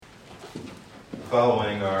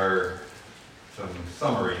following are some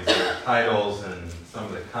summaries of titles and some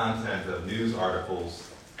of the content of news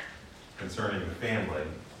articles concerning the family.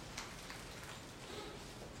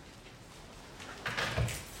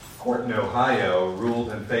 A court in Ohio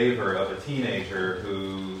ruled in favor of a teenager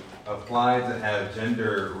who applied to have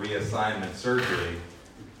gender reassignment surgery,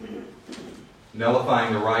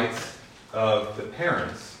 nullifying the rights of the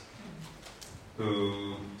parents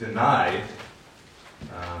who denied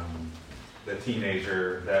the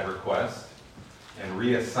teenager that request, and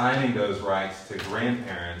reassigning those rights to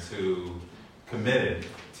grandparents who committed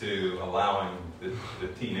to allowing the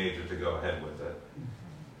teenager to go ahead with it.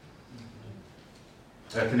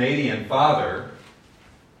 A Canadian father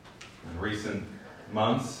in recent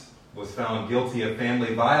months was found guilty of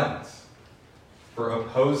family violence for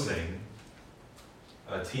opposing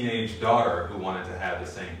a teenage daughter who wanted to have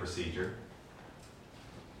the same procedure.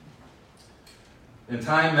 In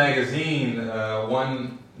Time magazine,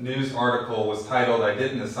 one news article was titled, "I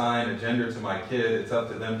didn't assign a gender to my kid. It's up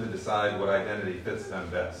to them to decide what identity fits them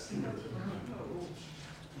best."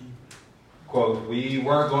 Quote, "We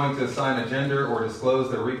weren't going to assign a gender or disclose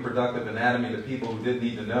their reproductive anatomy to people who didn't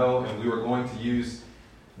need to know, and we were going to use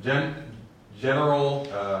gender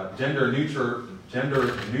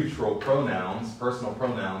neutral pronouns, personal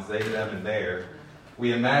pronouns, they, them, and their.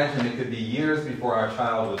 We imagined it could be years before our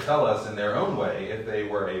child would tell us in their own way if they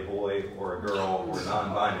were a boy or a girl or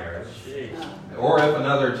non-binary, or if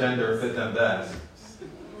another gender fit them best.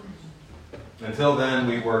 Until then,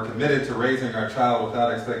 we were committed to raising our child without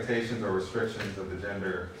expectations or restrictions of the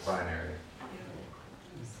gender binary."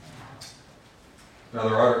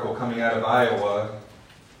 Another article coming out of Iowa.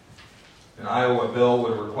 An Iowa bill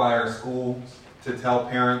would require schools to tell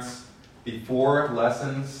parents before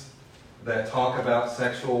lessons that talk about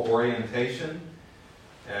sexual orientation.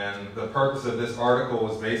 And the purpose of this article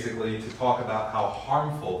was basically to talk about how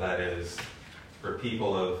harmful that is for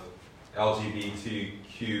people of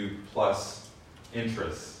LGBTQ plus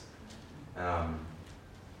interests.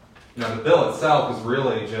 The bill itself was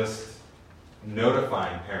really just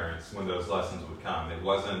notifying parents when those lessons would come. It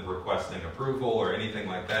wasn't requesting approval or anything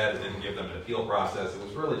like that. It didn't give them an appeal process. It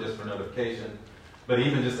was really just for notification. But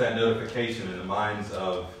even just that notification in the minds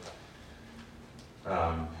of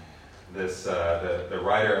the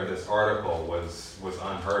writer of this article was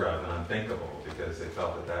unheard of and unthinkable, because they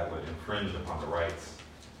felt that that would infringe upon the rights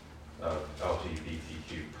of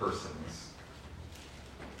LGBTQ persons.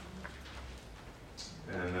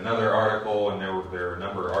 And another article, and there are a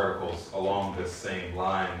number of articles along this same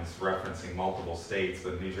lines referencing multiple states,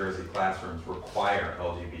 but New Jersey classrooms require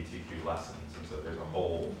LGBTQ lessons, and so there's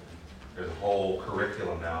a whole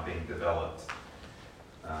curriculum now being developed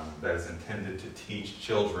that is intended to teach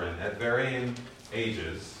children at varying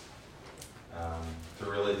ages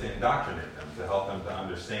to indoctrinate them, to help them to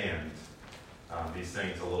understand these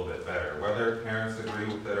things a little bit better, whether parents agree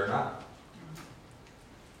with it or not.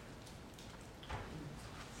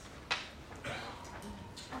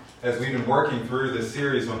 As we've been working through this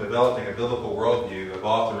series on developing a biblical worldview, I've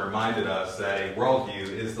often reminded us that a worldview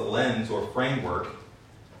is the lens or framework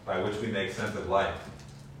by which we make sense of life.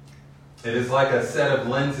 It is like a set of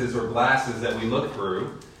lenses or glasses that we look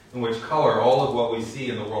through, in which color all of what we see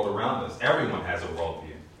in the world around us. Everyone has a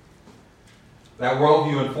worldview. That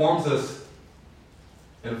worldview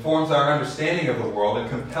informs our understanding of the world and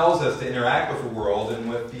compels us to interact with the world and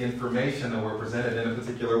with the information that we're presented in a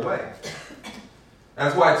particular way.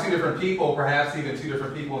 That's why two different people, perhaps even two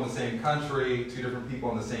different people in the same country, two different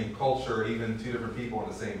people in the same culture, even two different people in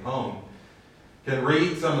the same home, can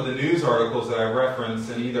read some of the news articles that I reference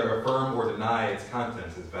and either affirm or deny its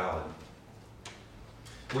contents as valid.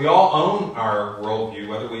 We all own our worldview,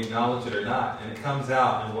 whether we acknowledge it or not, and it comes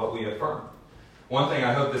out in what we affirm. One thing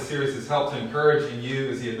I hope this series has helped to encourage in you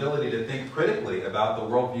is the ability to think critically about the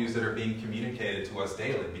worldviews that are being communicated to us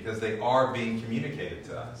daily, because they are being communicated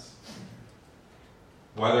to us.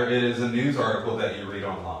 Whether it is a news article that you read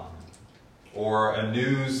online, or a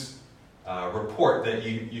news report that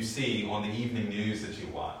you see on the evening news that you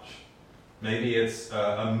watch. Maybe it's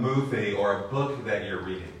a movie or a book that you're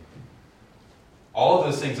reading. All of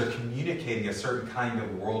those things are communicating a certain kind of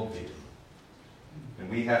worldview. And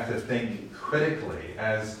we have to think critically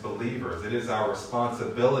as believers. It is our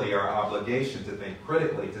responsibility, our obligation to think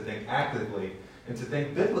critically, to think actively, and to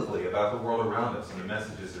think biblically about the world around us and the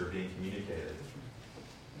messages that are being communicated.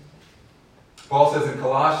 Paul says in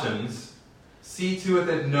Colossians, "See to it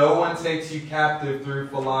that no one takes you captive through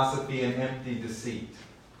philosophy and empty deceit."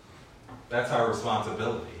 That's our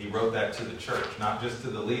responsibility. He wrote that to the church, not just to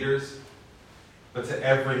the leaders, but to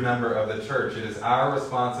every member of the church. It is our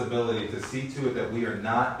responsibility to see to it that we are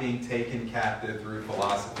not being taken captive through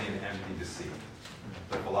philosophy and empty deceit,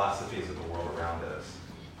 the philosophies of the world around us.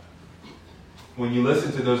 When you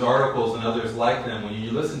listen to those articles and others like them, when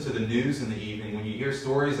you listen to the news in the evening, when you hear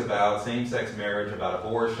stories about same-sex marriage, about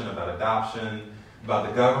abortion, about adoption, about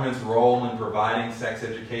the government's role in providing sex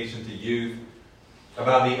education to youth,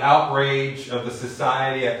 about the outrage of the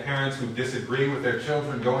society at parents who disagree with their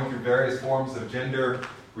children going through various forms of gender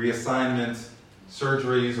reassignment,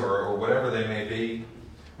 surgeries, or whatever they may be,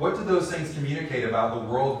 what do those things communicate about the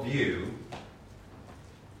worldview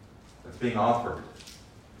that's being offered?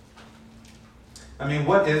 I mean,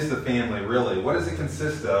 what is the family really? What does it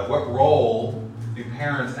consist of? What role do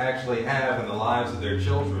parents actually have in the lives of their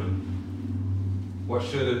children? What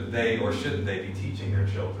should they or shouldn't they be teaching their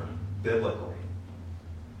children biblically?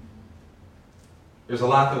 There's a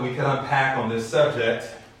lot that we could unpack on this subject.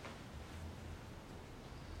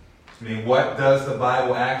 I mean, what does the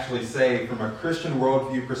Bible actually say from a Christian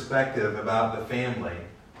worldview perspective about the family?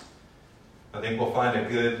 I think we'll find a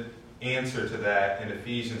good answer to that in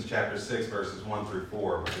Ephesians chapter 6, verses 1 through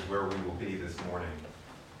 4, which is where we will be this morning.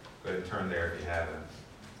 Go ahead and turn there if you haven't.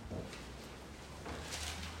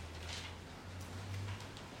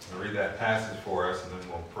 I'll read that passage for us, and then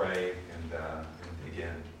we'll pray and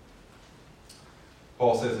begin.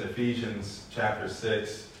 Paul says in Ephesians chapter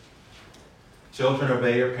 6, "Children,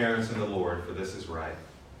 obey your parents in the Lord, for this is right.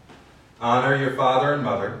 Honor your father and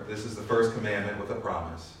mother, this is the first commandment with a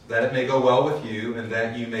promise, that it may go well with you and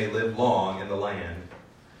that you may live long in the land.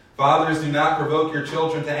 Fathers, do not provoke your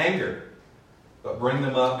children to anger, but bring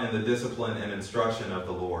them up in the discipline and instruction of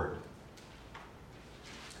the Lord."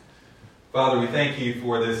 Father, we thank you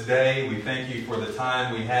for this day. We thank you for the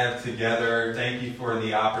time we have together. Thank you for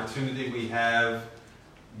the opportunity we have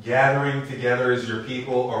gathering together as your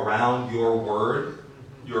people around your word,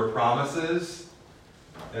 your promises,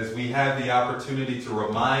 as we have the opportunity to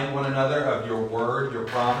remind one another of your word, your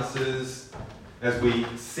promises, as we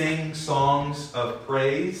sing songs of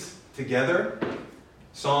praise together,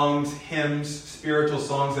 songs, hymns, spiritual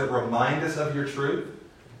songs that remind us of your truth,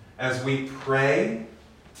 as we pray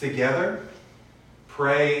together,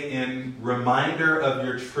 pray in reminder of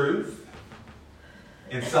your truth,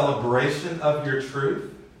 in celebration of your truth,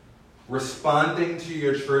 responding to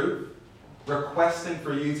your truth, requesting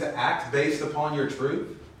for you to act based upon your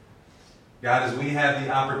truth. God, as we have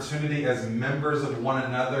the opportunity as members of one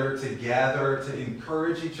another to gather, to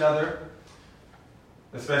encourage each other,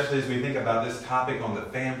 especially as we think about this topic on the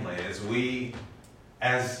family,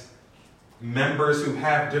 as members who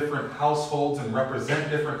have different households and represent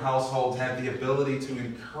different households, have the ability to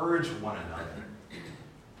encourage one another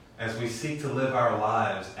as we seek to live our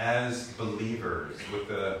lives as believers with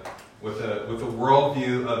a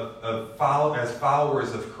worldview as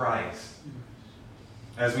followers of Christ,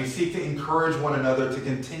 as we seek to encourage one another to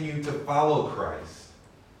continue to follow Christ,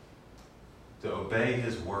 to obey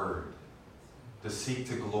his word, to seek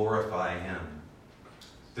to glorify him,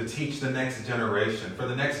 to teach the next generation, for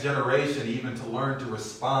the next generation even to learn to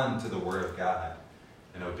respond to the word of God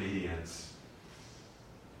in obedience.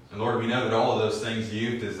 And Lord, we know that all of those things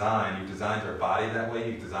you've designed. You've designed our body that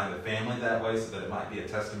way. You've designed the family that way so that it might be a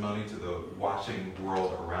testimony to the watching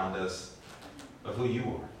world around us of who you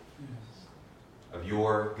are, of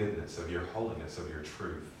your goodness, of your holiness, of your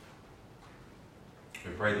truth.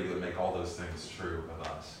 We pray that you would make all those things true of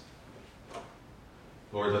us.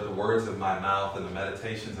 Lord, let the words of my mouth and the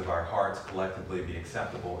meditations of our hearts collectively be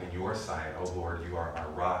acceptable in your sight. Oh Lord, you are our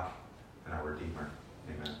rock and our Redeemer.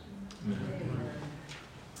 Amen. Amen.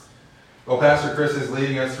 Well, Pastor Chris is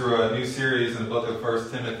leading us through a new series in the book of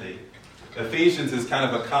 1 Timothy. Ephesians is kind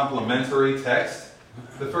of a complementary text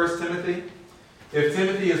to 1 Timothy. If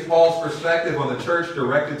Timothy is Paul's perspective on the church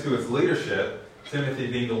directed to its leadership,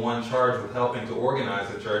 Timothy being the one charged with helping to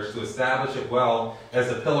organize the church, to establish it well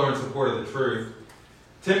as a pillar and support of the truth,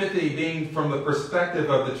 Timothy being from the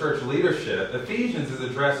perspective of the church leadership, Ephesians is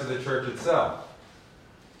addressed to the church itself,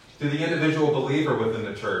 to the individual believer within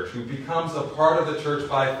the church who becomes a part of the church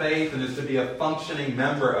by faith and is to be a functioning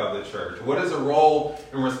member of the church. What is the role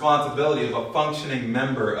and responsibility of a functioning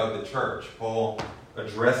member of the church? Paul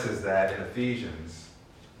addresses that in Ephesians.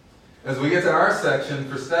 As we get to our section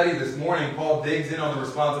for study this morning, Paul digs in on the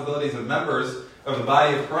responsibilities of members of the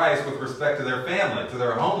body of Christ with respect to their family, to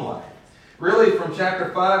their home life. Really, from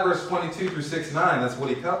chapter 5, verse 22 through 6-9, that's what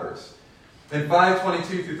he covers. In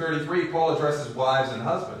 5:22 through 33, Paul addresses wives and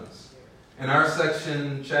husbands. In our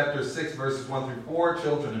section, chapter 6, verses 1 through 4,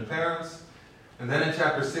 children and parents. And then in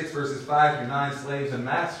chapter 6, verses 5 through 9, slaves and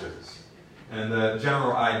masters. And the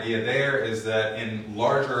general idea there is that in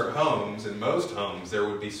larger homes, in most homes, there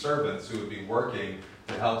would be servants who would be working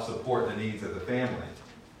to help support the needs of the family.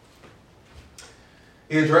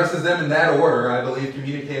 He addresses them in that order, I believe,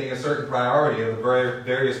 communicating a certain priority of the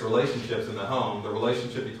various relationships in the home, the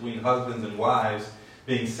relationship between husbands and wives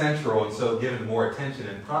being central and so given more attention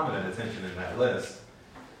and prominent attention in that list.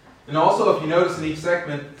 And also, if you notice in each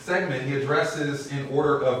segment, he addresses in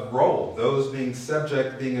order of role, those being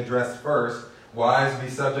subject being addressed first. Wives, be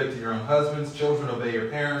subject to your own husbands. Children, obey your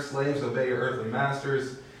parents. Slaves, obey your earthly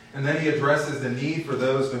masters. And then he addresses the need for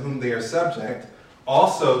those to whom they are subject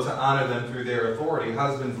also to honor them through their authority.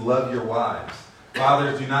 Husbands, love your wives.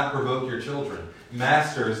 Fathers, do not provoke your children.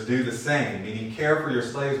 Masters, do the same, meaning care for your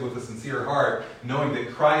slaves with a sincere heart, knowing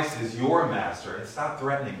that Christ is your master, and stop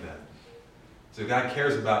threatening them. So God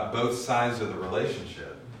cares about both sides of the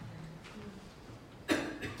relationship.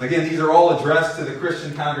 Again, these are all addressed to the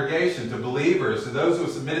Christian congregation, to believers, to those who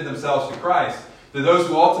have submitted themselves to Christ, to those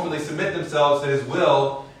who ultimately submit themselves to His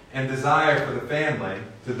will and desire for the family,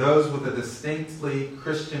 to those with a distinctly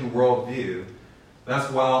Christian worldview.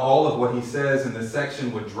 That's why all of what he says in this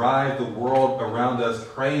section would drive the world around us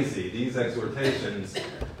crazy. These exhortations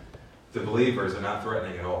to believers are not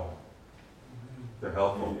threatening at all. They're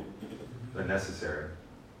helpful. They're necessary.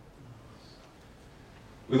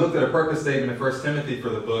 We looked at a purpose statement in 1 Timothy for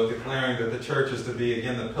the book, declaring that the church is to be,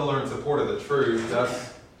 again, the pillar and support of the truth.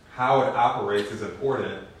 Thus, how it operates is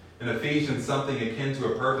important. In Ephesians, something akin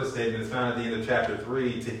to a purpose statement is found at the end of chapter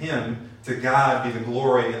 3. To Him, to God, be the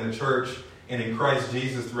glory in the church and in Christ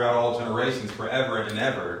Jesus throughout all generations, forever and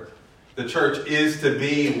ever. The church is to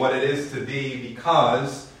be what it is to be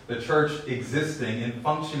because the church existing and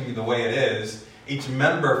functioning the way it is, each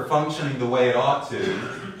member functioning the way it ought to,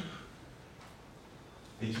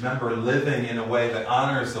 each member living in a way that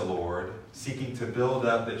honors the Lord, seeking to build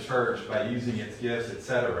up the church by using its gifts,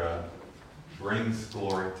 etc., brings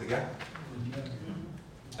glory to God.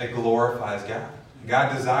 It glorifies God.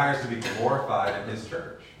 God desires to be glorified in His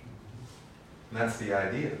church. And that's the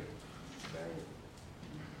idea.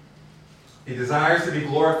 He desires to be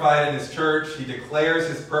glorified in His church. He declares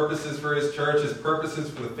His purposes for His church, His purposes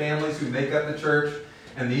for the families who make up the church.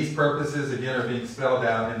 And these purposes, again, are being spelled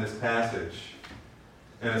out in this passage.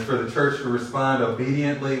 And it's for the church to respond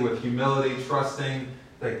obediently with humility, trusting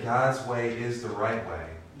that God's way is the right way,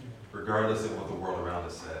 regardless of what the world around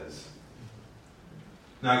us says.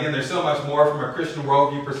 Now again, there's so much more from a Christian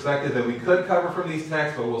worldview perspective that we could cover from these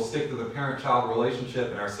texts, but we'll stick to the parent-child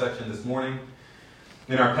relationship in our section this morning.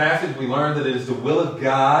 In our passage, we learned that it is the will of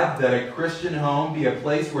God that a Christian home be a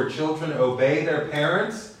place where children obey their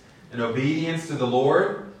parents in obedience to the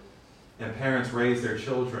Lord, and parents raise their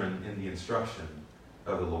children in the instruction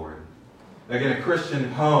of the Lord. Again, a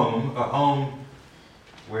Christian home, a home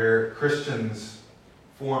where Christians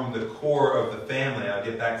form the core of the family. I'll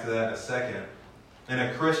get back to that in a second. In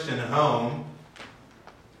a Christian home,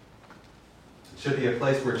 it should be a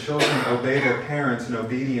place where children obey their parents in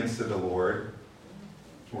obedience to the Lord,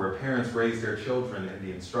 where parents raise their children in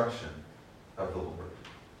the instruction of the Lord.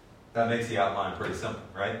 That makes the outline pretty simple,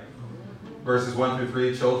 right? Verses 1 through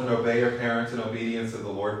 3, children obey your parents in obedience to the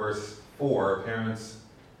Lord. Verse 4, parents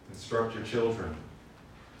instruct your children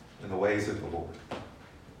in the ways of the Lord.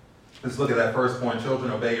 Let's look at that first point.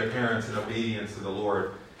 Children, obey your parents in obedience to the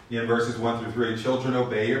Lord. In verses 1 through 3, children,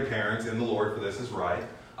 obey your parents in the Lord, for this is right.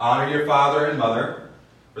 Honor your father and mother,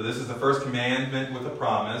 for this is the first commandment with a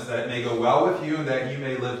promise, that it may go well with you and that you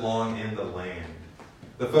may live long in the land.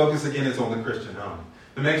 The focus, again, is on the Christian home.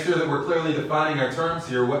 To make sure that we're clearly defining our terms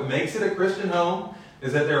here, what makes it a Christian home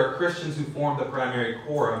is that there are Christians who form the primary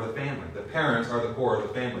core of the family. The parents are the core of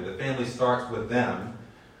the family. The family starts with them.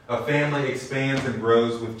 A family expands and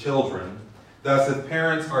grows with children. Thus, if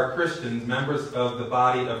parents are Christians, members of the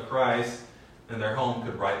body of Christ, then their home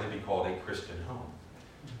could rightly be called a Christian home.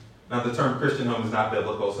 Now, the term Christian home is not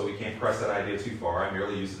biblical, so we can't press that idea too far. I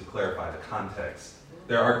merely use it to clarify the context.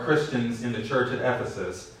 There are Christians in the church at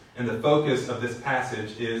Ephesus, and the focus of this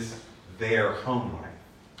passage is their home life.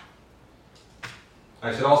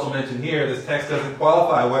 I should also mention here, this text doesn't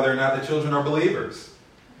qualify whether or not the children are believers.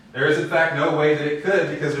 There is, in fact, no way that it could,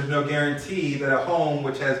 because there's no guarantee that a home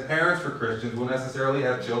which has parents for Christians will necessarily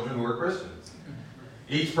have children who are Christians.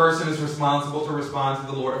 Each person is responsible to respond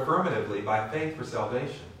to the Lord affirmatively by faith for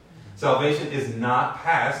salvation. Salvation is not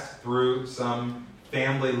passed through some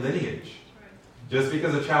family lineage. Just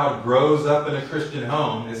because a child grows up in a Christian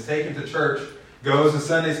home, is taken to church, goes to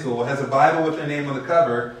Sunday school, has a Bible with their name on the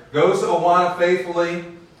cover, goes to Awana faithfully,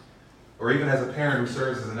 or even has a parent who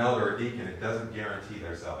serves as an elder or deacon, it doesn't guarantee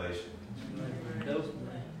their salvation.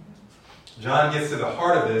 John gets to the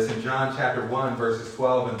heart of this in John chapter 1, verses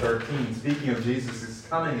 12 and 13. Speaking of Jesus'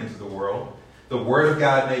 coming into the world, the Word of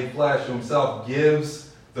God made flesh, who himself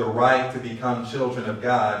gives the right to become children of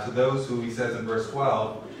God to those who, he says in verse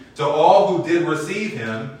 12, to all who did receive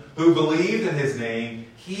him, who believed in his name,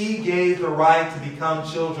 he gave the right to become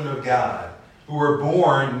children of God, who were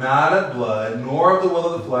born not of blood, nor of the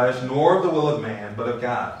will of the flesh, nor of the will of man, but of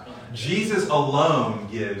God. Jesus alone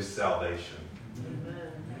gives salvation.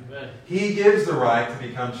 He gives the right to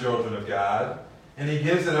become children of God, and he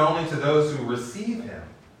gives it only to those who receive him.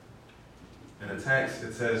 In the text,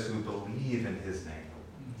 it says, who believe in his name.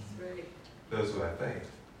 Those who have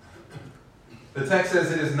faith. The text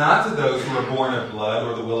says it is not to those who are born of blood,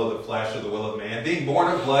 or the will of the flesh, or the will of man. Being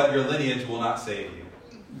born of blood, your lineage will not save you.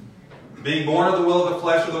 Being born of the will of the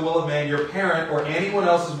flesh, or the will of man, your parent, or anyone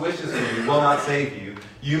else's wishes for you will not save you.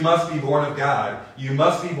 You must be born of God. You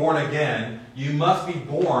must be born again. You must be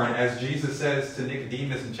born, as Jesus says to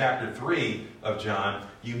Nicodemus in chapter 3 of John,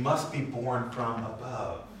 you must be born from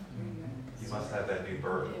above. You must have that new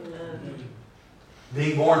birth.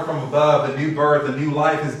 Being born from above, the new birth, the new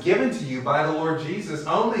life is given to you by the Lord Jesus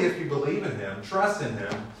only if you believe in him, trust in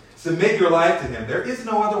him, submit your life to him. There is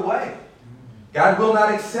no other way. God will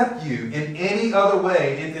not accept you in any other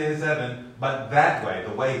way into his heaven but that way,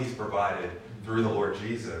 the way he's provided through the Lord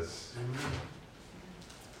Jesus.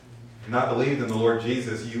 If you not believed in the Lord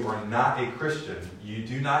Jesus, you are not a Christian. You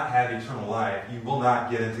do not have eternal life. You will not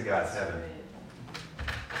get into God's heaven.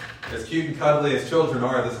 As cute and cuddly as children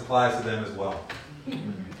are, this applies to them as well.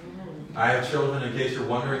 I have children, in case you're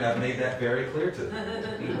wondering, I've made that very clear to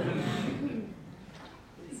them.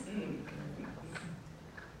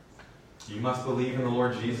 You must believe in the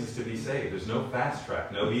Lord Jesus to be saved. There's no fast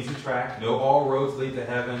track, no easy track, no all roads lead to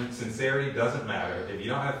heaven. Sincerity doesn't matter. If you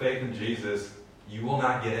don't have faith in Jesus, you will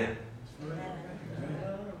not get in.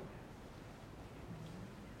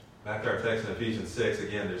 Back to our text in Ephesians 6,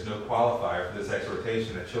 again, there's no qualifier for this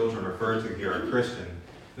exhortation that children referred to here are Christian.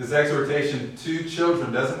 This exhortation to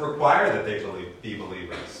children doesn't require that they be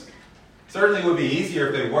believers. Certainly it would be easier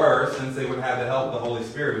if they were, since they would have the help of the Holy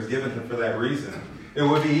Spirit who's given them for that reason. It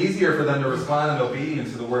would be easier for them to respond in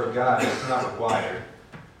obedience to the Word of God. It's not required.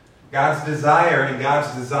 God's desire and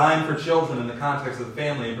God's design for children in the context of the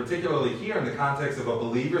family, and particularly here in the context of a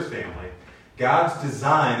believer's family, God's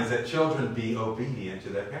design is that children be obedient to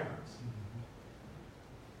their parents.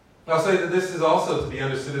 I'll say that this is also to be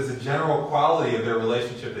understood as a general quality of their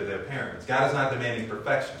relationship to their parents. God is not demanding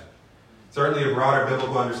perfection. Certainly a broader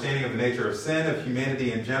biblical understanding of the nature of sin, of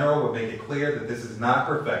humanity in general, would make it clear that this is not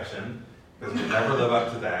perfection, because we never live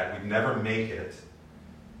up to that. We never make it.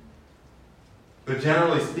 But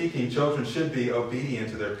generally speaking, children should be obedient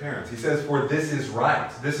to their parents. He says, for this is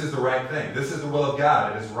right. This is the right thing. This is the will of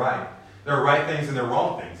God. It is right. There are right things and there are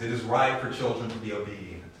wrong things. It is right for children to be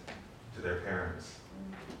obedient to their parents.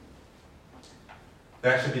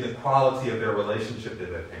 That should be the quality of their relationship to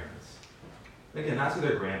their parents. Again, not to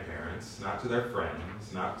their grandparents, not to their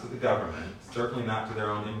friends, not to the government, certainly not to their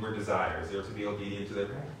own inward desires. They're to be obedient to their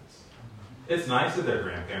parents. It's nice that their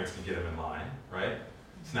grandparents can get them in line, right?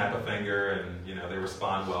 Snap a finger and, they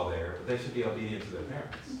respond well there, but they should be obedient to their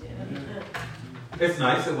parents. Yeah. It's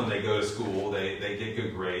nice that when they go to school, they get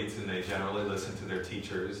good grades and they generally listen to their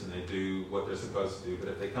teachers and they do what they're supposed to do, but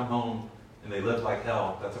if they come home and they live like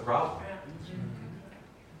hell, that's a problem.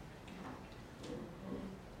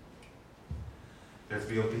 They're to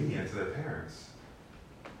be obedient to their parents.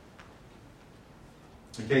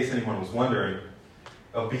 In case anyone was wondering,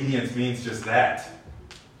 obedience means just that.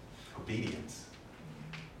 Obedience.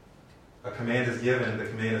 A command is given, the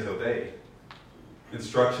command is obeyed.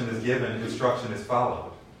 Instruction is given, instruction is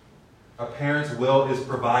followed. A parent's will is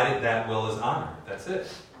provided, that will is honored. That's it.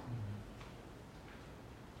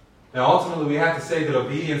 Now, ultimately, we have to say that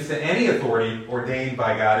obedience to any authority ordained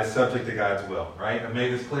by God is subject to God's will, right? I've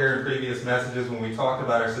made this clear in previous messages when we talked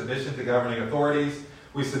about our submission to governing authorities.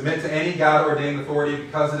 We submit to any God-ordained authority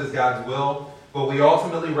because it is God's will, but we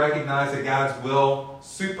ultimately recognize that God's will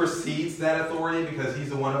supersedes that authority because he's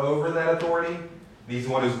the one over that authority, and he's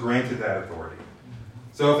the one who's granted that authority.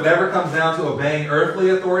 So if it ever comes down to obeying earthly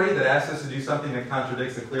authority that asks us to do something that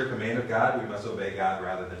contradicts the clear command of God, we must obey God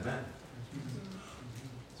rather than men.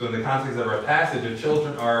 So in the context of our passage, if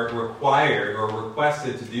children are required or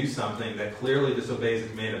requested to do something that clearly disobeys the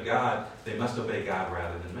command of God, they must obey God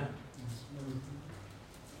rather than men.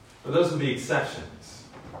 But those would be exceptions,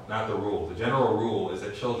 not the rule. The general rule is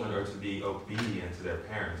that children are to be obedient to their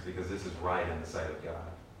parents because this is right in the sight of God.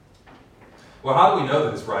 Well, how do we know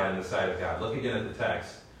that it's right in the sight of God? Look again at the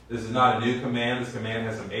text. This is not a new command. This command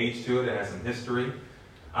has some age to it. It has some history.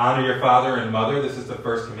 Honor your father and mother. This is the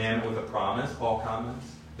first commandment with a promise, Paul comments.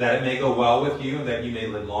 That it may go well with you and that you may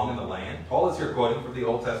live long in the land. Paul is here quoting from the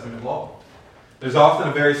Old Testament law. There's often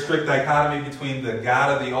a very strict dichotomy between the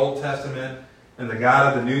God of the Old Testament and the God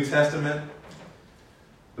of the New Testament.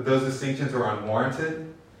 But those distinctions are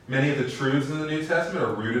unwarranted. Many of the truths in the New Testament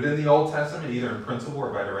are rooted in the Old Testament, either in principle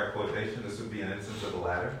or by direct quotation. This would be an instance of the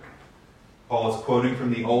latter. Paul is quoting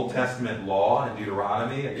from the Old Testament law in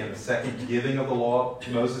Deuteronomy. Again, the second giving of the law.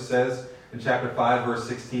 Moses says in chapter 5, verse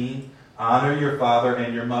 16, honor your father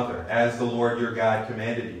and your mother, as the Lord your God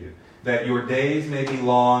commanded you, that your days may be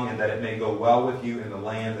long and that it may go well with you in the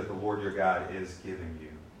land that the Lord your God is giving you.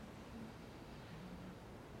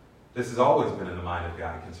 This has always been in the mind of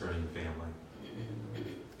God concerning the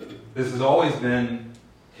family. This has always been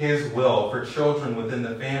His will for children within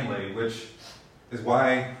the family, which is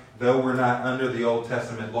why, though we're not under the Old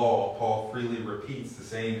Testament law, Paul freely repeats the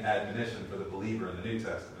same admonition for the believer in the New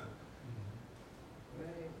Testament.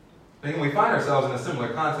 And we find ourselves in a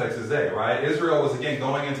similar context as they, right? Israel was again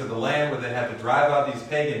going into the land where they had to drive out these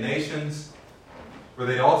pagan nations, where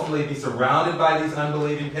they'd ultimately be surrounded by these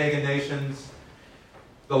unbelieving pagan nations.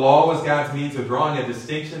 The law was God's means of drawing a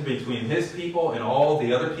distinction between His people and all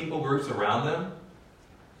the other people groups around them.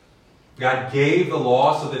 God gave the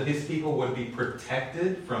law so that His people would be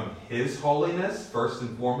protected from His holiness, first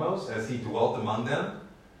and foremost, as He dwelt among them.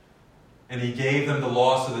 And He gave them the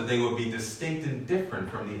law so that they would be distinct and different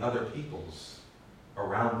from the other peoples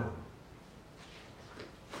around them.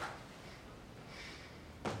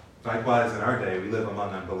 Likewise, in our day, we live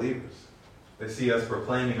among unbelievers. They see us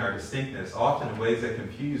proclaiming our distinctness, often in ways that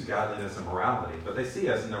confuse godliness and morality, but they see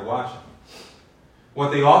us and they're watching.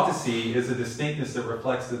 What they ought to see is a distinctness that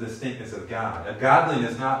reflects the distinctness of God. A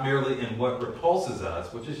godliness not merely in what repulses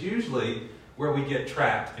us, which is usually where we get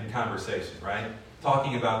trapped in conversation, right?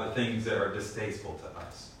 Talking about the things that are distasteful to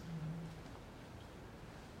us.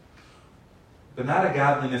 But not a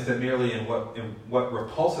godliness that merely in what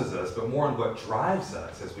repulses us, but more in what drives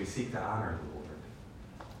us as we seek to honor the Lord.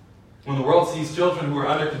 When the world sees children who are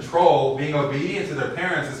under control being obedient to their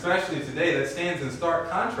parents, especially today, that stands in stark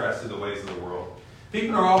contrast to the ways of the world.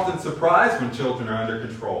 People are often surprised when children are under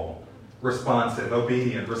control, responsive,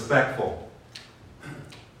 obedient, respectful.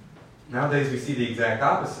 Nowadays we see the exact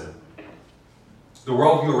opposite. The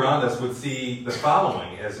worldview around us would see the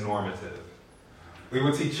following as normative. We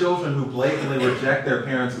would see children who blatantly reject their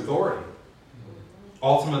parents' authority.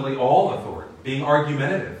 Ultimately, all authority. Being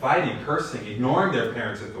argumentative, fighting, cursing, ignoring their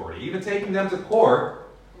parents' authority, even taking them to court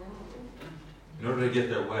in order to get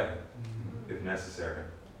their way, if necessary.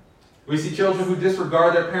 We see children who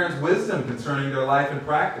disregard their parents' wisdom concerning their life and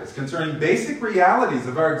practice, concerning basic realities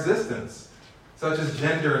of our existence, such as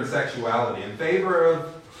gender and sexuality, in favor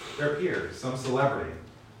of their peers, some celebrity,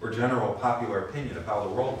 or general popular opinion of how the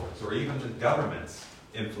world works, or even the government's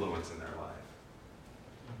influence in their life.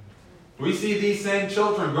 We see these same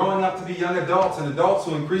children growing up to be young adults and adults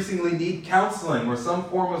who increasingly need counseling or some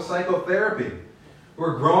form of psychotherapy, who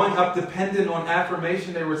are growing up dependent on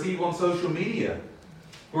affirmation they receive on social media,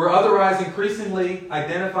 who are otherwise increasingly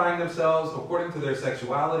identifying themselves according to their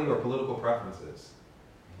sexuality or political preferences.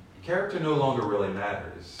 Character no longer really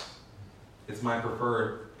matters. It's my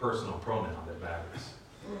preferred personal pronoun that matters,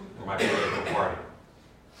 or my political party.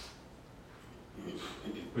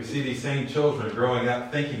 We see these same children growing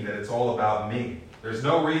up thinking that it's all about me. There's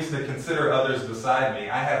no reason to consider others beside me.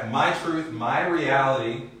 I have my truth, my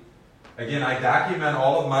reality. Again, I document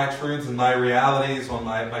all of my truths and my realities on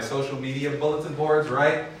my social media bulletin boards,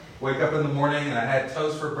 right? Wake up in the morning and I had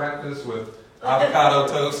toast for breakfast with avocado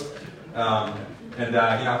toast.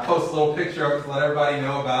 I post a little picture of it to let everybody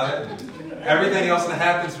know about it. And everything else that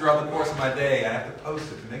happens throughout the course of my day, I have to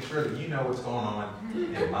post it to make sure that you know what's going on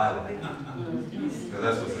in my life. Because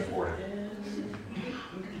that's what's important.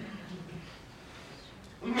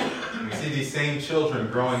 We see these same children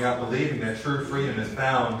growing up believing that true freedom is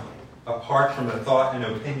found apart from the thought and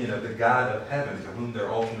opinion of the God of heaven to whom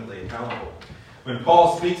they're ultimately accountable. When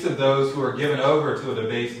Paul speaks of those who are given over to a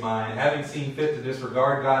debased mind, having seen fit to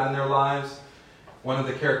disregard God in their lives, one of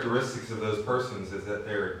the characteristics of those persons is that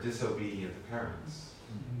they're disobedient to parents.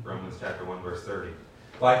 Romans chapter 1, verse 30.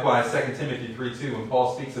 Likewise, 2 Timothy 3:2, when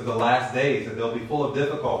Paul speaks of the last days, that they'll be full of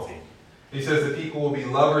difficulty. He says that people will be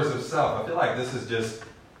lovers of self. I feel like this is just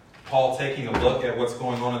Paul taking a look at what's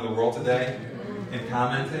going on in the world today and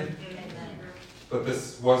commenting. But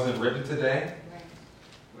this wasn't written today.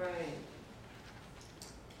 Right.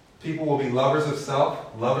 People will be lovers of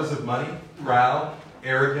self, lovers of money, proud,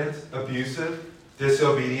 arrogant, abusive,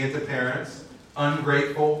 disobedient to parents,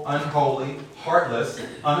 ungrateful, unholy, heartless,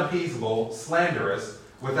 unappeasable, slanderous,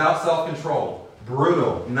 without self-control,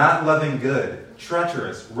 brutal, not loving good,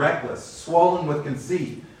 treacherous, reckless, swollen with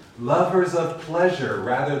conceit, lovers of pleasure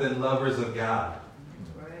rather than lovers of God,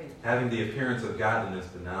 right, having the appearance of godliness,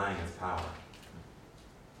 denying its power.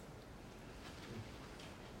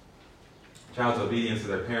 Child's obedience to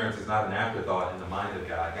their parents is not an afterthought in the mind of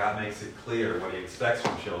God. God makes it clear what He expects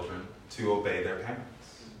from children: to obey their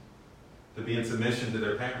parents, to be in submission to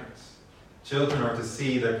their parents. Children are to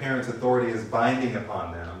see their parents' authority as binding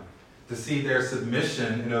upon them, to see their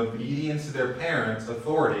submission and obedience to their parents'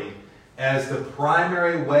 authority as the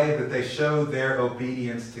primary way that they show their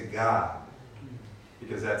obedience to God,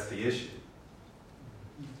 because that's the issue.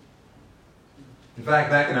 In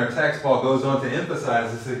fact, back in our text, Paul goes on to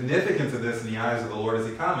emphasize the significance of this in the eyes of the Lord as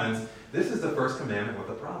he comments, this is the first commandment with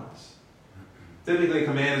a promise. Typically, a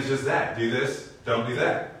command is just that. Do this, don't do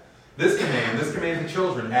that. This command to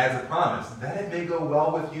children adds a promise, that it may go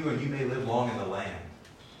well with you and you may live long in the land.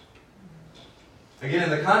 Again, in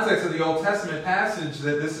the context of the Old Testament passage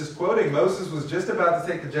that this is quoting, Moses was just about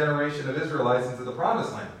to take the generation of Israelites into the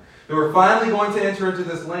promised land. They were finally going to enter into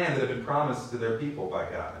this land that had been promised to their people by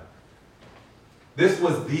God. This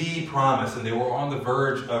was the promise, and they were on the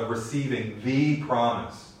verge of receiving the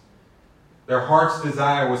promise. Their heart's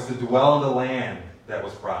desire was to dwell in the land that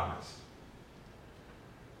was promised.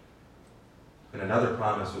 And another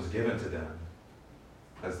promise was given to them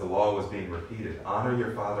as the law was being repeated. Honor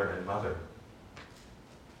your father and mother.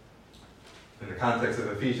 In the context of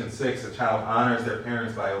Ephesians 6, a child honors their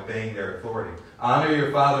parents by obeying their authority. Honor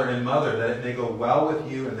your father and mother, that it may go well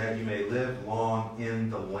with you and that you may live long in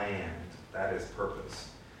the land. That is purpose.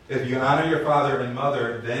 If you honor your father and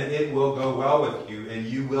mother, then it will go well with you and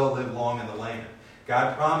you will live long in the land.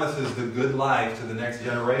 God promises the good life to the next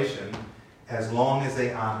generation as long as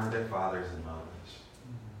they honor their fathers and mothers.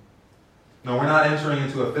 No, we're not entering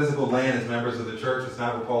into a physical land as members of the church. It's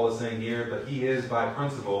not what Paul is saying here, but he is, by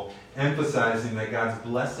principle, emphasizing that God's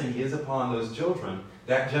blessing is upon those children,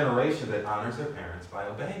 that generation that honors their parents by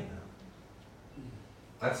obeying them.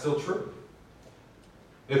 That's still true.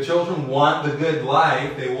 If children want the good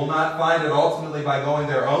life, they will not find it ultimately by going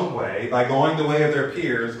their own way, by going the way of their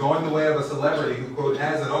peers, going the way of a celebrity who, quote,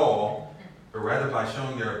 has it all, but rather by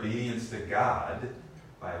showing their obedience to God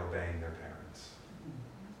by obeying their parents.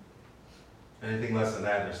 Anything less than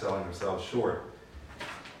that, they're selling themselves short,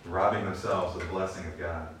 robbing themselves of the blessing of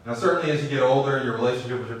God. Now, certainly as you get older, your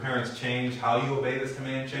relationship with your parents change. How you obey this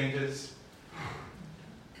command changes.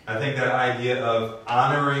 I think that idea of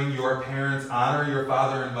honoring your parents, honor your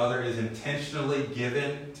father and mother, is intentionally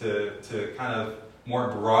given to kind of more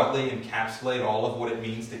broadly encapsulate all of what it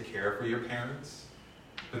means to care for your parents,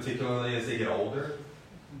 particularly as they get older.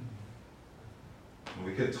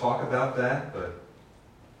 We could talk about that, but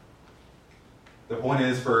the point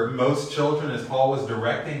is, for most children, as Paul was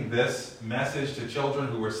directing this message to children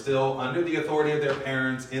who were still under the authority of their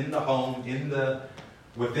parents, in the home,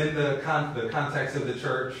 within the context of the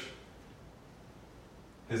church,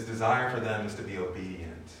 his desire for them is to be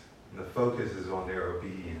obedient. And the focus is on their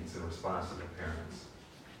obedience in response to their parents.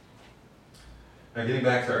 Now, getting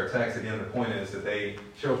back to our text, again, the point is that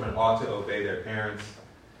children ought to obey their parents.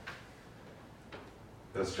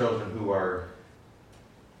 Those children who are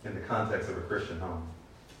in the context of a Christian home.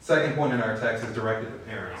 Second point in our text is directed to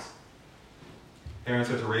parents. Parents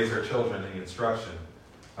are to raise their children in the instruction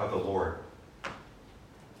of the Lord.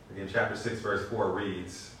 Again, chapter 6, verse 4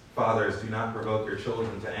 reads, "Fathers, do not provoke your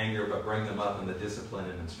children to anger, but bring them up in the discipline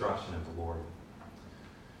and instruction of the Lord."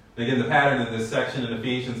 And again, the pattern in this section in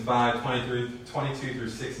Ephesians 5, 22 through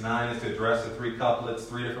 6-9 is to address the three couplets,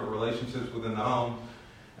 three different relationships within the home.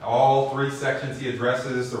 All three sections he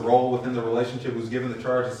addresses the role within the relationship who's given the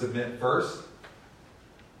charge to submit first.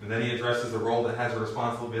 And then he addresses the role that has a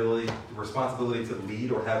responsibility to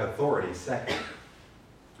lead or have authority second.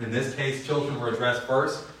 In this case, children were addressed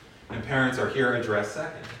first, and parents are here addressed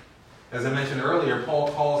second. As I mentioned earlier,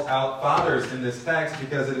 Paul calls out fathers in this text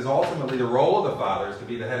because it is ultimately the role of the fathers to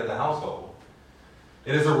be the head of the household.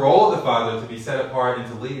 It is the role of the father to be set apart and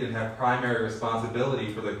to lead and have primary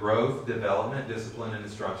responsibility for the growth, development, discipline, and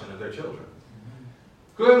instruction of their children.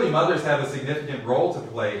 Clearly, mothers have a significant role to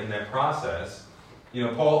play in that process.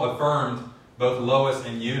 Paul affirmed both Lois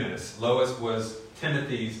and Eunice. Lois was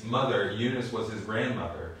Timothy's mother. Eunice was his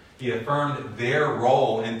grandmother. He affirmed their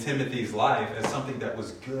role in Timothy's life as something that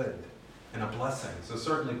was good and a blessing. So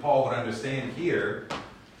certainly Paul would understand here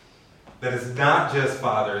that it's not just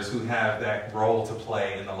fathers who have that role to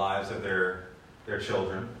play in the lives of their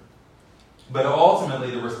children, but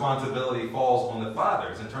ultimately the responsibility falls on the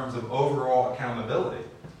fathers in terms of overall accountability.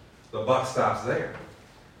 The buck stops there.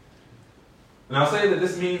 And I'll say that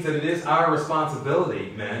this means that it is our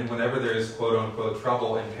responsibility, men, whenever there is quote-unquote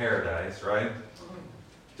trouble in paradise, right?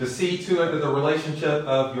 To see to it that the relationship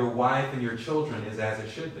of your wife and your children is as it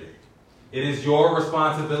should be. It is your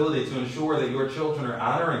responsibility to ensure that your children are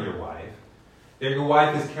honoring your wife, that your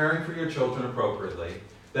wife is caring for your children appropriately,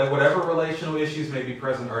 that whatever relational issues may be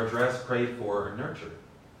present are addressed, prayed for, or nurtured.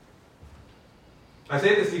 I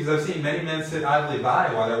say this because I've seen many men sit idly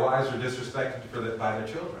by while their wives are disrespected by their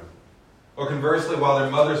children. Or conversely, while their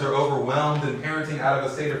mothers are overwhelmed and parenting out of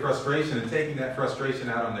a state of frustration and taking that frustration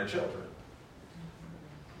out on their children.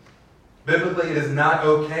 Biblically, it is not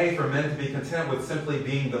okay for men to be content with simply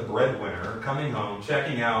being the breadwinner, coming home,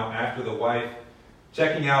 checking out after the wife,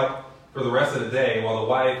 checking out for the rest of the day, while the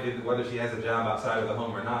wife, whether she has a job outside of the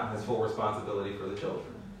home or not, has full responsibility for the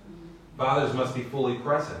children. Fathers must be fully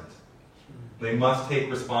present. They must take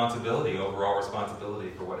responsibility, overall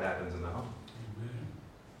responsibility for what happens in the home.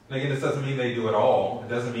 And again, this doesn't mean they do it all. It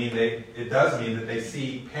does mean that they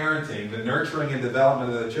see parenting, the nurturing and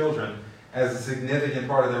development of the children, as a significant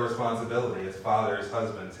part of their responsibility as fathers,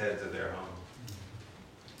 husbands, heads of their home.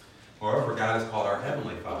 Moreover, God is called our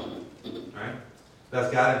Heavenly Father. Right?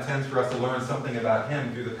 Thus, God intends for us to learn something about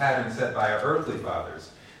Him through the pattern set by our earthly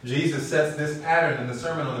fathers. Jesus sets this pattern in the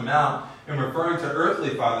Sermon on the Mount in referring to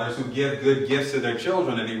earthly fathers who give good gifts to their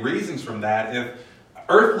children, and He reasons from that, if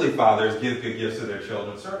earthly fathers give good gifts to their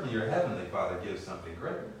children, certainly your Heavenly Father gives something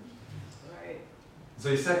greater. Right. So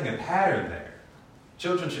He's setting a pattern there.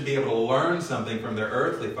 Children should be able to learn something from their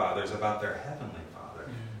earthly fathers about their Heavenly Father.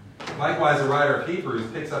 Likewise, the writer of Hebrews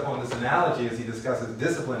picks up on this analogy as he discusses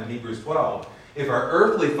discipline in Hebrews 12. If our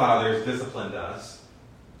earthly fathers disciplined us,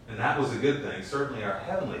 and that was a good thing, certainly our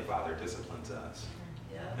Heavenly Father disciplines us.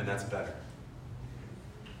 Yeah. And that's better.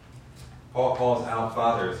 Paul calls out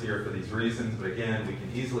fathers here for these reasons, but again, we can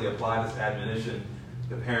easily apply this admonition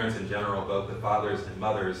to parents in general. Both the fathers and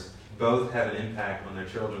mothers both have an impact on their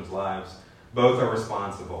children's lives. Both are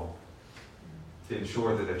responsible to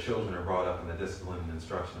ensure that their children are brought up in the discipline and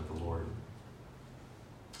instruction of the Lord.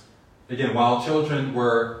 Again, while children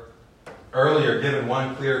were earlier given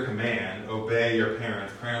one clear command, obey your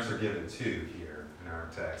parents, parents are given two here in our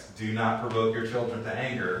text. Do not provoke your children to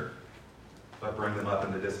anger, but bring them up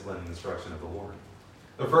in the discipline and instruction of the Lord.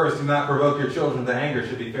 The first, do not provoke your children to anger,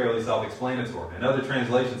 should be fairly self-explanatory. Another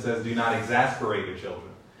translation says, do not exasperate your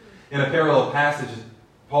children. In a parallel passage,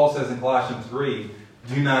 Paul says in Colossians 3,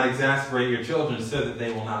 do not exasperate your children so that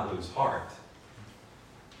they will not lose heart.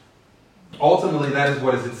 Ultimately, that is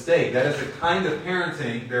what is at stake. That is a kind of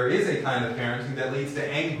parenting, there is a kind of parenting that leads to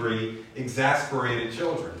angry, exasperated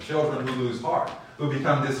children. Children who lose heart, who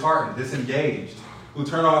become disheartened, disengaged, who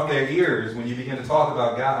turn off their ears when you begin to talk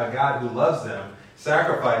about God, a God who loves them,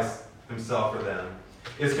 sacrificed Himself for them,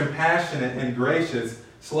 is compassionate and gracious,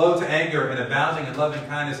 slow to anger, and abounding in loving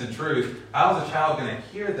kindness and truth. How is a child going to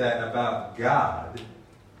hear that about God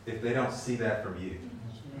if they don't see that from you?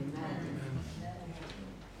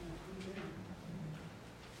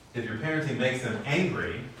 If your parenting makes them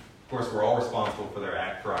angry, of course we're all responsible for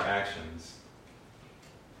our actions.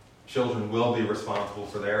 Children will be responsible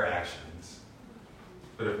for their actions.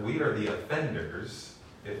 But if we are the offenders,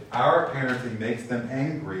 if our parenting makes them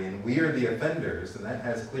angry and we are the offenders, then that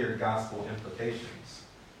has clear gospel implications.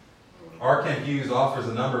 R. Kent Hughes offers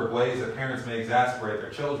a number of ways that parents may exasperate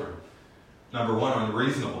their children. Number one,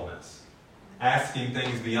 unreasonableness. Asking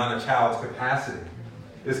things beyond a child's capacity.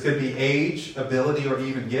 This could be age, ability, or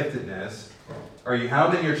even giftedness. Are you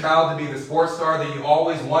hounding your child to be the sports star that you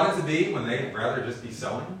always wanted to be when they'd rather just be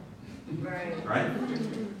sewing? Right?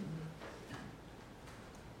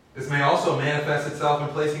 This may also manifest itself in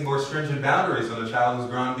placing more stringent boundaries on a child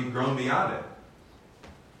who's grown beyond it.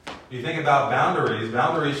 If you think about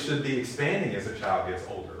boundaries should be expanding as a child gets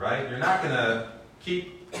older, right? You're not going to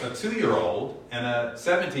keep a 2-year-old and a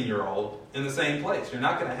 17-year-old in the same place. You're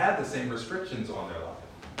not going to have the same restrictions on their life.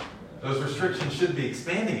 Those restrictions should be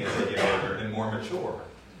expanding as they get older and more mature.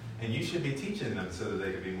 And you should be teaching them so that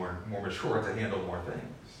they can be more mature to handle more things.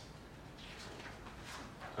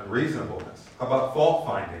 Unreasonableness. How about fault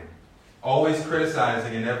finding? Always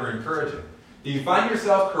criticizing and never encouraging. Do you find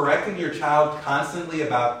yourself correcting your child constantly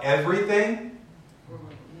about everything?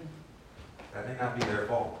 That may not be their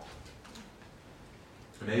fault.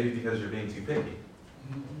 Or maybe because you're being too picky.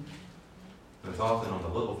 But it's often on the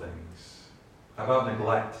little things. How about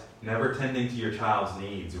neglect? Never tending to your child's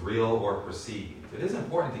needs, real or perceived. It is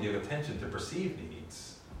important to give attention to perceived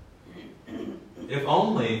needs. If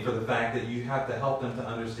only for the fact that you have to help them to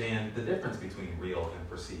understand the difference between real and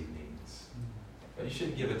perceived needs. But you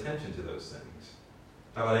should give attention to those things.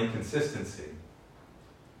 How about inconsistency?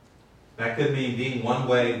 That could mean being one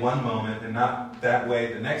way one moment and not that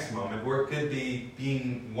way the next moment, or it could be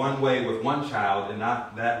being one way with one child and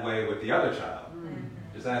not that way with the other child.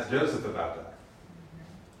 Just ask Joseph about that.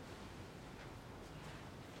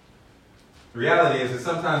 The reality is that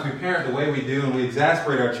sometimes we parent the way we do and we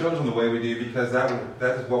exasperate our children the way we do because that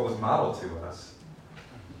is what was modeled to us.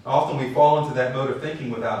 Often we fall into that mode of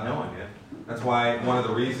thinking without knowing it. That's why one of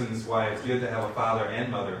the reasons why it's good to have a father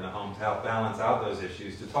and mother in the home to help balance out those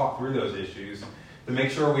issues, to talk through those issues, to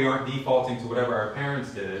make sure we aren't defaulting to whatever our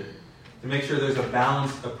parents did, to make sure there's a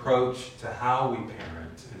balanced approach to how we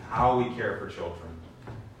parent and how we care for children.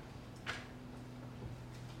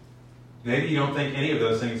 Maybe you don't think any of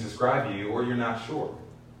those things describe you, or you're not sure.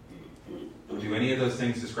 Do any of those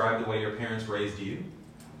things describe the way your parents raised you?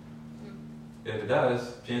 If it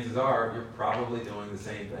does, chances are you're probably doing the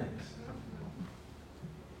same things.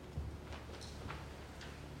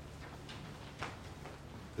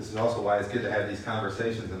 This is also why it's good to have these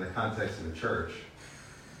conversations in the context of the church.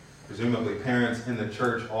 Presumably parents in the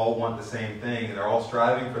church all want the same thing, and they're all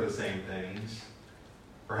striving for the same things.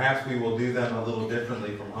 Perhaps we will do them a little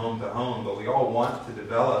differently from home to home, but we all want to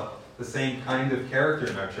develop the same kind of character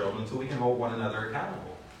in our children so we can hold one another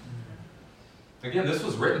accountable. Again, this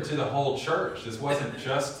was written to the whole church. This wasn't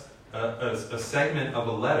just a segment of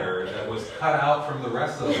a letter that was cut out from the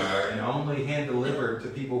rest of the letter and only hand-delivered to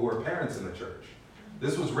people who were parents in the church.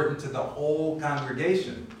 This was written to the whole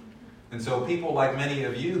congregation. And so people like many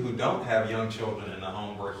of you who don't have young children in the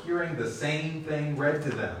home were hearing the same thing read to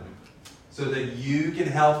them so that you can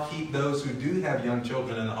help keep those who do have young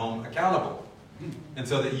children in the home accountable. And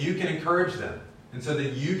so that you can encourage them. And so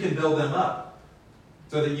that you can build them up.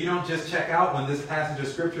 So that you don't just check out when this passage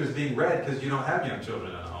of Scripture is being read because you don't have young children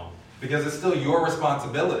in the home. Because it's still your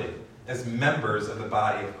responsibility as members of the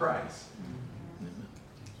body of Christ.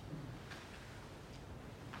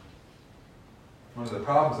 One of the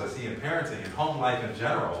problems I see in parenting and home life in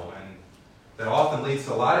general, and that often leads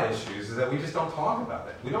to a lot of issues, is that we just don't talk about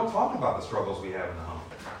it. We don't talk about the struggles we have in the home.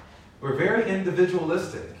 We're very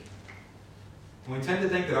individualistic. And we tend to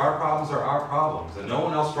think that our problems are our problems, and no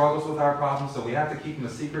one else struggles with our problems, so we have to keep them a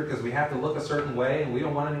secret because we have to look a certain way, and we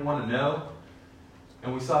don't want anyone to know.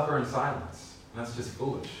 And we suffer in silence. And that's just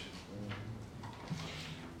foolish.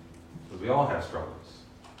 Because we all have struggles.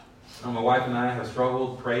 My wife and I have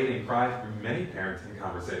struggled, prayed, and cried through many parenting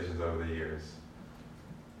conversations over the years.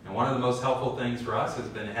 And one of the most helpful things for us has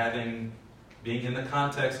been being in the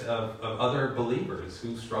context of other believers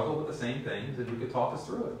who struggle with the same things and who could talk us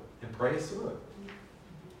through it and pray us through it.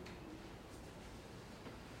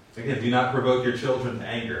 Again, do not provoke your children to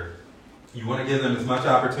anger. You want to give them as much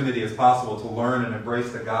opportunity as possible to learn and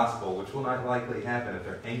embrace the gospel, which will not likely happen if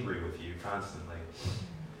they're angry with you constantly.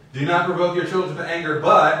 Do not provoke your children to anger,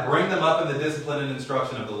 but bring them up in the discipline and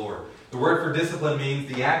instruction of the Lord. The word for discipline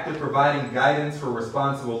means the act of providing guidance for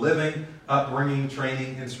responsible living, upbringing,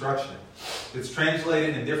 training, instruction. It's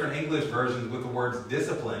translated in different English versions with the words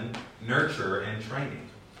discipline, nurture, and training.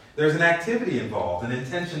 There's an activity involved, an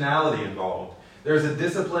intentionality involved. There's a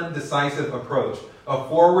disciplined, decisive approach, a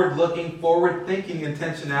forward-looking, forward-thinking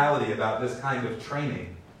intentionality about this kind of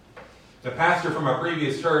training. The pastor from our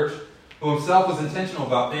previous church, who himself was intentional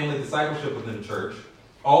about family discipleship within the church,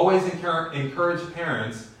 always encouraged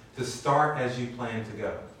parents to start as you plan to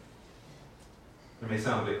go. It may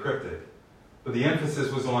sound a bit cryptic, but the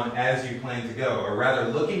emphasis was on as you plan to go, or rather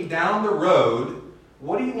looking down the road,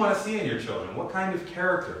 what do you want to see in your children? What kind of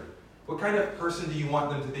character? What kind of person do you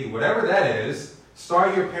want them to be? Whatever that is,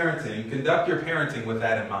 start your parenting, conduct your parenting with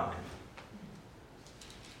that in mind.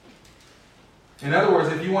 In other words,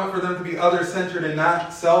 if you want for them to be other-centered and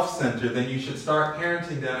not self-centered, then you should start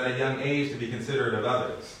parenting them at a young age to be considerate of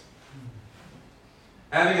others.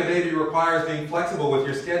 Having a baby requires being flexible with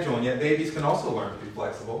your schedule, and yet babies can also learn to be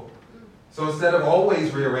flexible. So instead of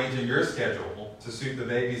always rearranging your schedule to suit the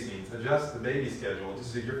baby's needs, adjust the baby's schedule to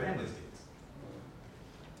suit your family's needs.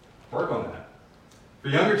 Work on that. For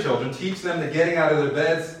younger children, teach them that getting out of their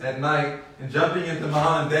beds at night and jumping into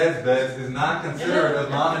mom and dad's beds is not considerate of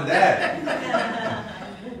mom and dad.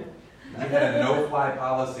 We had a no-fly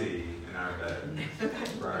policy in our bed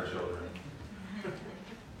for our children.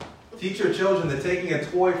 Teach your children that taking a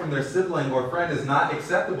toy from their sibling or friend is not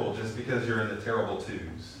acceptable just because you're in the terrible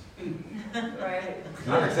twos. Right. It's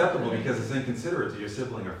not acceptable because it's inconsiderate to your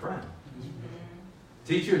sibling or friend.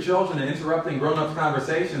 Teach your children that interrupting grown-ups'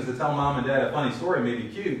 conversations to tell mom and dad a funny story may be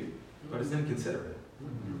cute, but it's inconsiderate.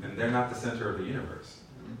 And they're not the center of the universe.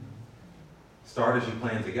 Start as you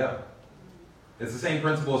plan to go. It's the same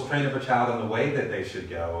principle as train up a child in the way that they should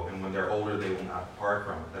go, and when they're older, they will not depart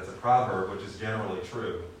from it. That's a proverb which is generally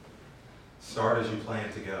true. Start as you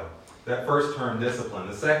plan to go. That first term, discipline.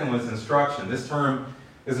 The second was instruction. This term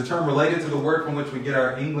is a term related to the word from which we get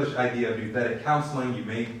our English idea of nouthetic counseling. You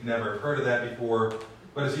may never have heard of that before,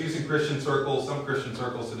 but it's used in Christian circles, some Christian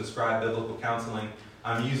circles, to describe biblical counseling.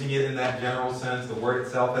 I'm using it in that general sense. The word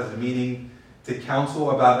itself has a meaning to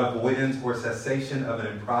counsel about avoidance or cessation of an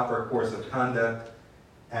improper course of conduct,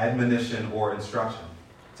 admonition, or instruction.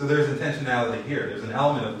 So there's intentionality here. There's an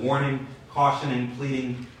element of warning, cautioning,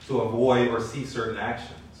 pleading to avoid or cease certain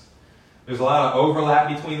actions. There's a lot of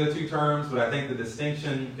overlap between the two terms, but I think the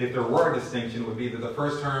distinction, if there were a distinction, would be that the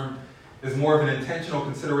first term is more of an intentional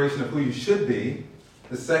consideration of who you should be.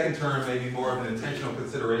 The second term may be more of an intentional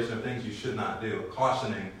consideration of things you should not do, a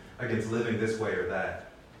cautioning against living this way or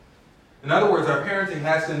that. In other words, our parenting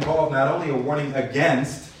has to involve not only a warning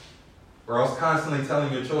against, or else constantly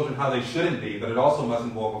telling your children how they shouldn't be, but it also must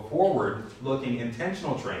involve a forward-looking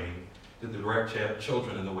intentional training to direct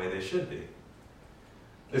children in the way they should be.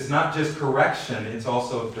 It's not just correction, it's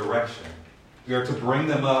also direction. We are to bring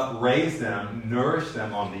them up, raise them, nourish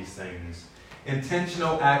them on these things.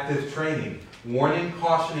 Intentional active training, warning,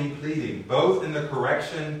 cautioning, pleading, both in the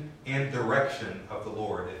correction and direction of the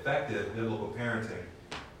Lord. Effective biblical parenting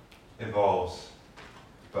involves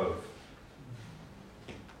both.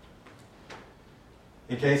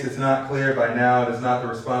 In case it's not clear by now, it is not the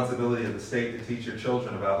responsibility of the state to teach your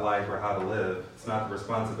children about life or how to live. It's not the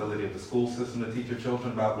responsibility of the school system to teach your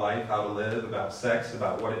children about life, how to live, about sex,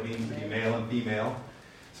 about what it means to be male and female.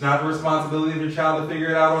 It's not the responsibility of your child to figure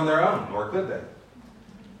it out on their own, nor could they.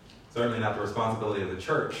 Certainly not the responsibility of the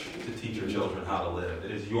church to teach your children how to live.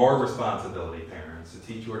 It is your responsibility, parents, to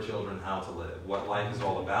teach your children how to live, what life is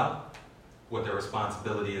all about, what their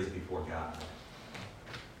responsibility is before God.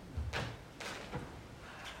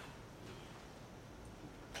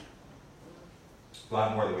 A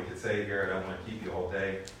lot more that we could say here. I don't want to keep you all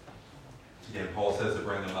day. Again, Paul says to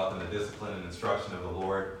bring them up in the discipline and instruction of the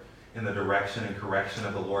Lord, in the direction and correction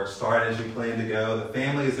of the Lord. Start as you plan to go. The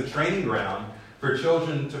family is a training ground for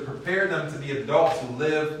children to prepare them to be adults who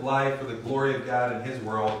live life for the glory of God in His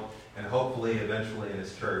world and hopefully eventually in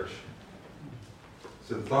His church.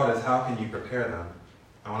 So the thought is, how can you prepare them?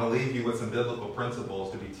 I want to leave you with some biblical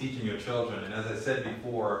principles to be teaching your children. And as I said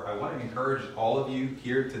before, I want to encourage all of you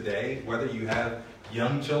here today, whether you have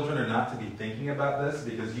young children or not, to be thinking about this,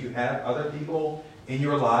 because you have other people in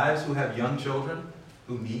your lives who have young children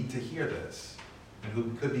who need to hear this and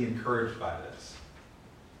who could be encouraged by this.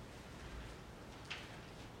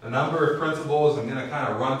 A number of principles. I'm going to kind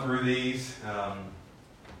of run through these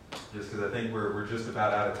just because I think we're just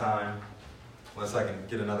about out of time, unless I can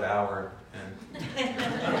get another hour.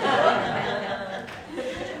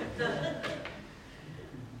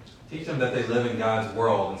 Teach them that they live in God's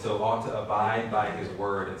world, and so ought to abide by His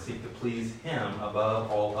word and seek to please Him above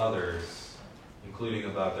all others, including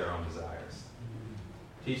above their own desires.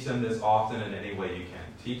 Teach them this often in any way you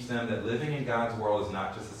can. Teach them that living in God's world is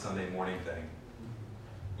not just a Sunday morning thing.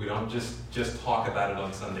 We don't just talk about it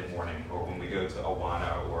on Sunday morning or when we go to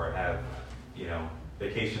Awana or have,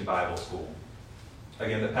 vacation Bible school.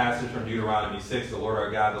 Again, the passage from Deuteronomy 6, the Lord our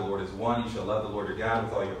God, the Lord is one. You shall love the Lord your God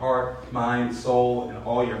with all your heart, mind, soul, and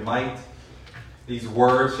all your might. These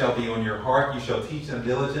words shall be on your heart. You shall teach them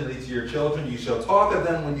diligently to your children. You shall talk of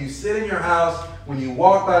them when you sit in your house, when you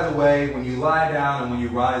walk by the way, when you lie down, and when you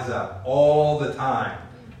rise up. All the time.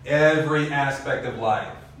 Every aspect of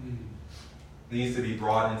life needs to be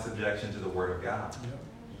brought in subjection to the Word of God.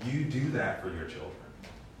 You do that for your children.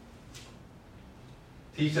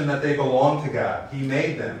 Teach them that they belong to God. He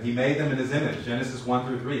made them. He made them in His image. Genesis 1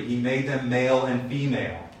 through 3. He made them male and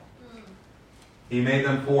female. He made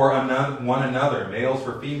them for one another, males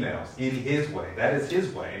for females, in His way. That is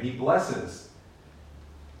His way. And He blesses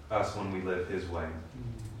us when we live His way.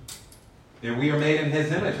 And we are made in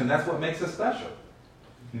His image, and that's what makes us special.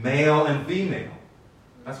 Male and female.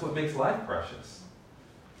 That's what makes life precious.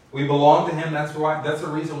 We belong to Him. That's the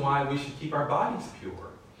reason why we should keep our bodies pure.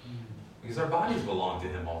 Because our bodies belong to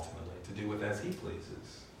Him ultimately, to do with as He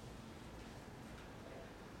pleases.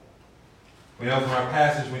 We know from our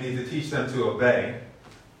passage we need to teach them to obey.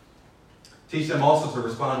 Teach them also to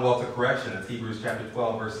respond well to correction. It's Hebrews chapter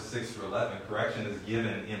 12, verses 6 through 11. Correction is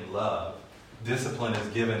given in love. Discipline is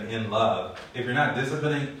given in love. If you're not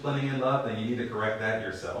disciplining in love, then you need to correct that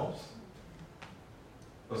yourselves.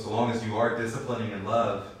 But so long as you are disciplining in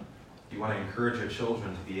love, you want to encourage your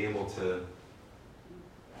children to be able to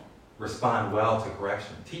respond well to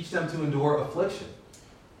correction. Teach them to endure affliction.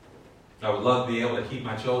 I would love to be able to keep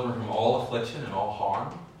my children from all affliction and all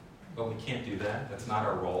harm, but we can't do that. That's not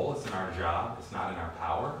our role. It's in our job. It's not in our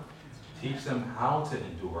power. Teach them how to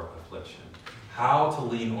endure affliction, how to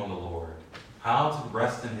lean on the Lord, how to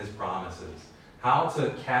rest in his promises, how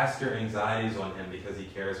to cast your anxieties on him because he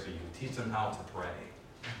cares for you. Teach them how to pray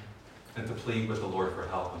and to plead with the Lord for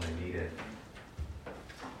help when they need it.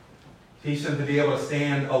 Teach them to be able to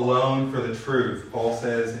stand alone for the truth. Paul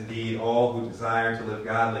says, indeed, all who desire to live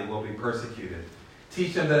godly will be persecuted.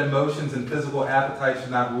 Teach them that emotions and physical appetites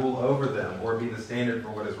should not rule over them or be the standard for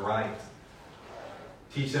what is right.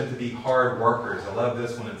 Teach them to be hard workers. I love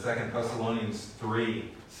this one in 2 Thessalonians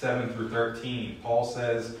 3, 7 through 13. Paul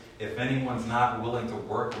says, if anyone's not willing to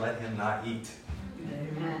work, let him not eat.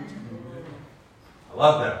 Amen. I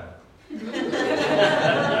love that.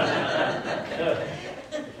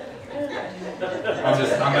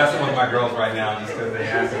 I'm messing with my girls right now just because they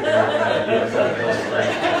asked if they were going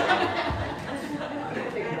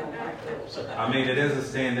to I mean, it is a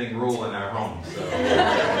standing rule in our home. So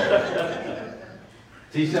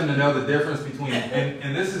teach them to know the difference between,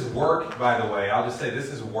 and this is work, by the way. I'll just say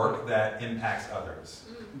this is work that impacts others.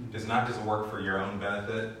 It's not just work for your own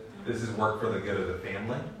benefit. This is work for the good of the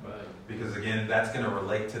family. Because again, that's going to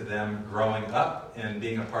relate to them growing up and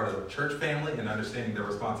being a part of the church family and understanding their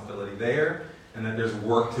responsibility there, and that there's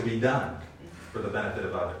work to be done for the benefit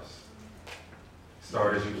of others.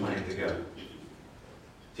 Start as you plan to go.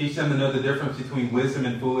 Teach them to know the difference between wisdom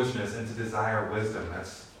and foolishness and to desire wisdom.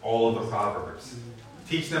 That's all of the Proverbs.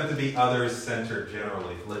 Teach them to be others-centered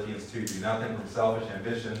generally. Philippians 2, do nothing from selfish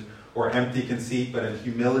ambition or empty conceit, but in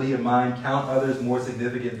humility of mind count others more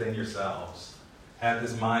significant than yourselves. Have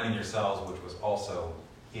this mind in yourselves, which was also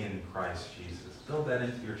in Christ Jesus. Build that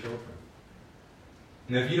into your children.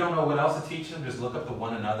 And if you don't know what else to teach them, just look up the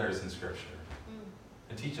one another's in Scripture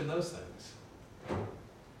and teach them those things.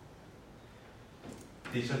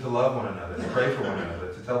 Teach them to love one another, to pray for one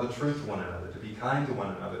another, to tell the truth to one another, to be kind to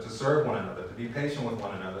one another, to serve one another, to be patient with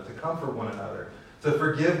one another, to comfort one another, to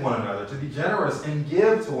forgive one another, to be generous and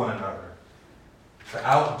give to one another, to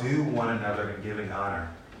outdo one another in giving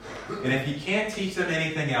honor. And if you can't teach them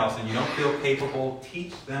anything else and you don't feel capable,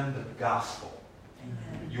 teach them the gospel.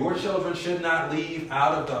 Amen. Your children should not leave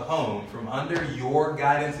out of the home from under your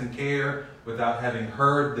guidance and care without having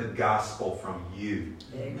heard the gospel from you.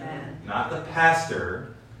 Amen. Not the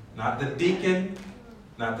pastor, not the deacon,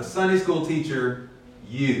 not the Sunday school teacher,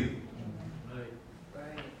 you.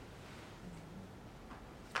 Right.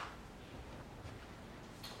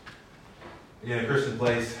 Again, a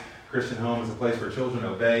Christian home is a place where children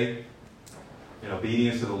obey in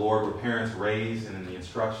obedience to the Lord, where parents raise and in the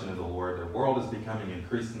instruction of the Lord. The world is becoming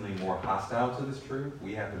increasingly more hostile to this truth.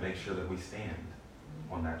 We have to make sure that we stand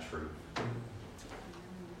on that truth.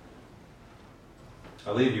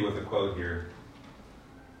 I'll leave you with a quote here.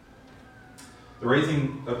 The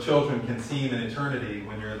raising of children can seem an eternity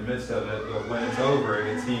when you're in the midst of it, but when it's over,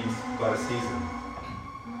 it seems but a season.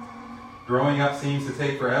 Growing up seems to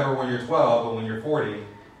take forever when you're 12, but when you're 40, it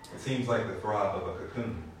seems like the throb of a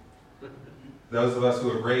cocoon. Those of us who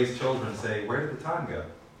have raised children say, where did the time go?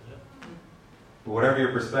 But whatever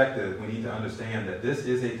your perspective, we need to understand that this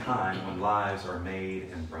is a time when lives are made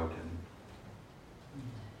and broken.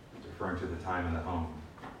 Referring to the time in the home.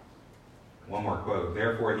 One more quote.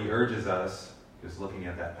 Therefore, he urges us, just looking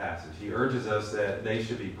at that passage, he urges us that they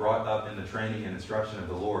should be brought up in the training and instruction of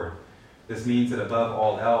the Lord. This means that above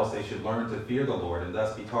all else, they should learn to fear the Lord and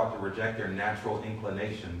thus be taught to reject their natural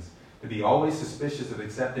inclinations, to be always suspicious of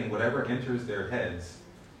accepting whatever enters their heads,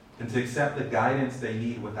 and to accept the guidance they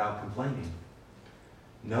need without complaining.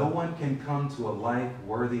 No one can come to a life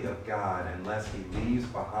worthy of God unless he leaves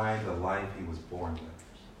behind the life he was born with.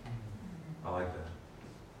 I like that.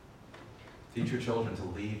 Teach your children to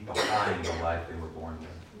leave behind the life they were born with.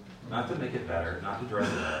 Not to make it better, not to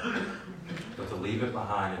dress it up, but to leave it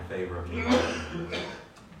behind in favor of new life.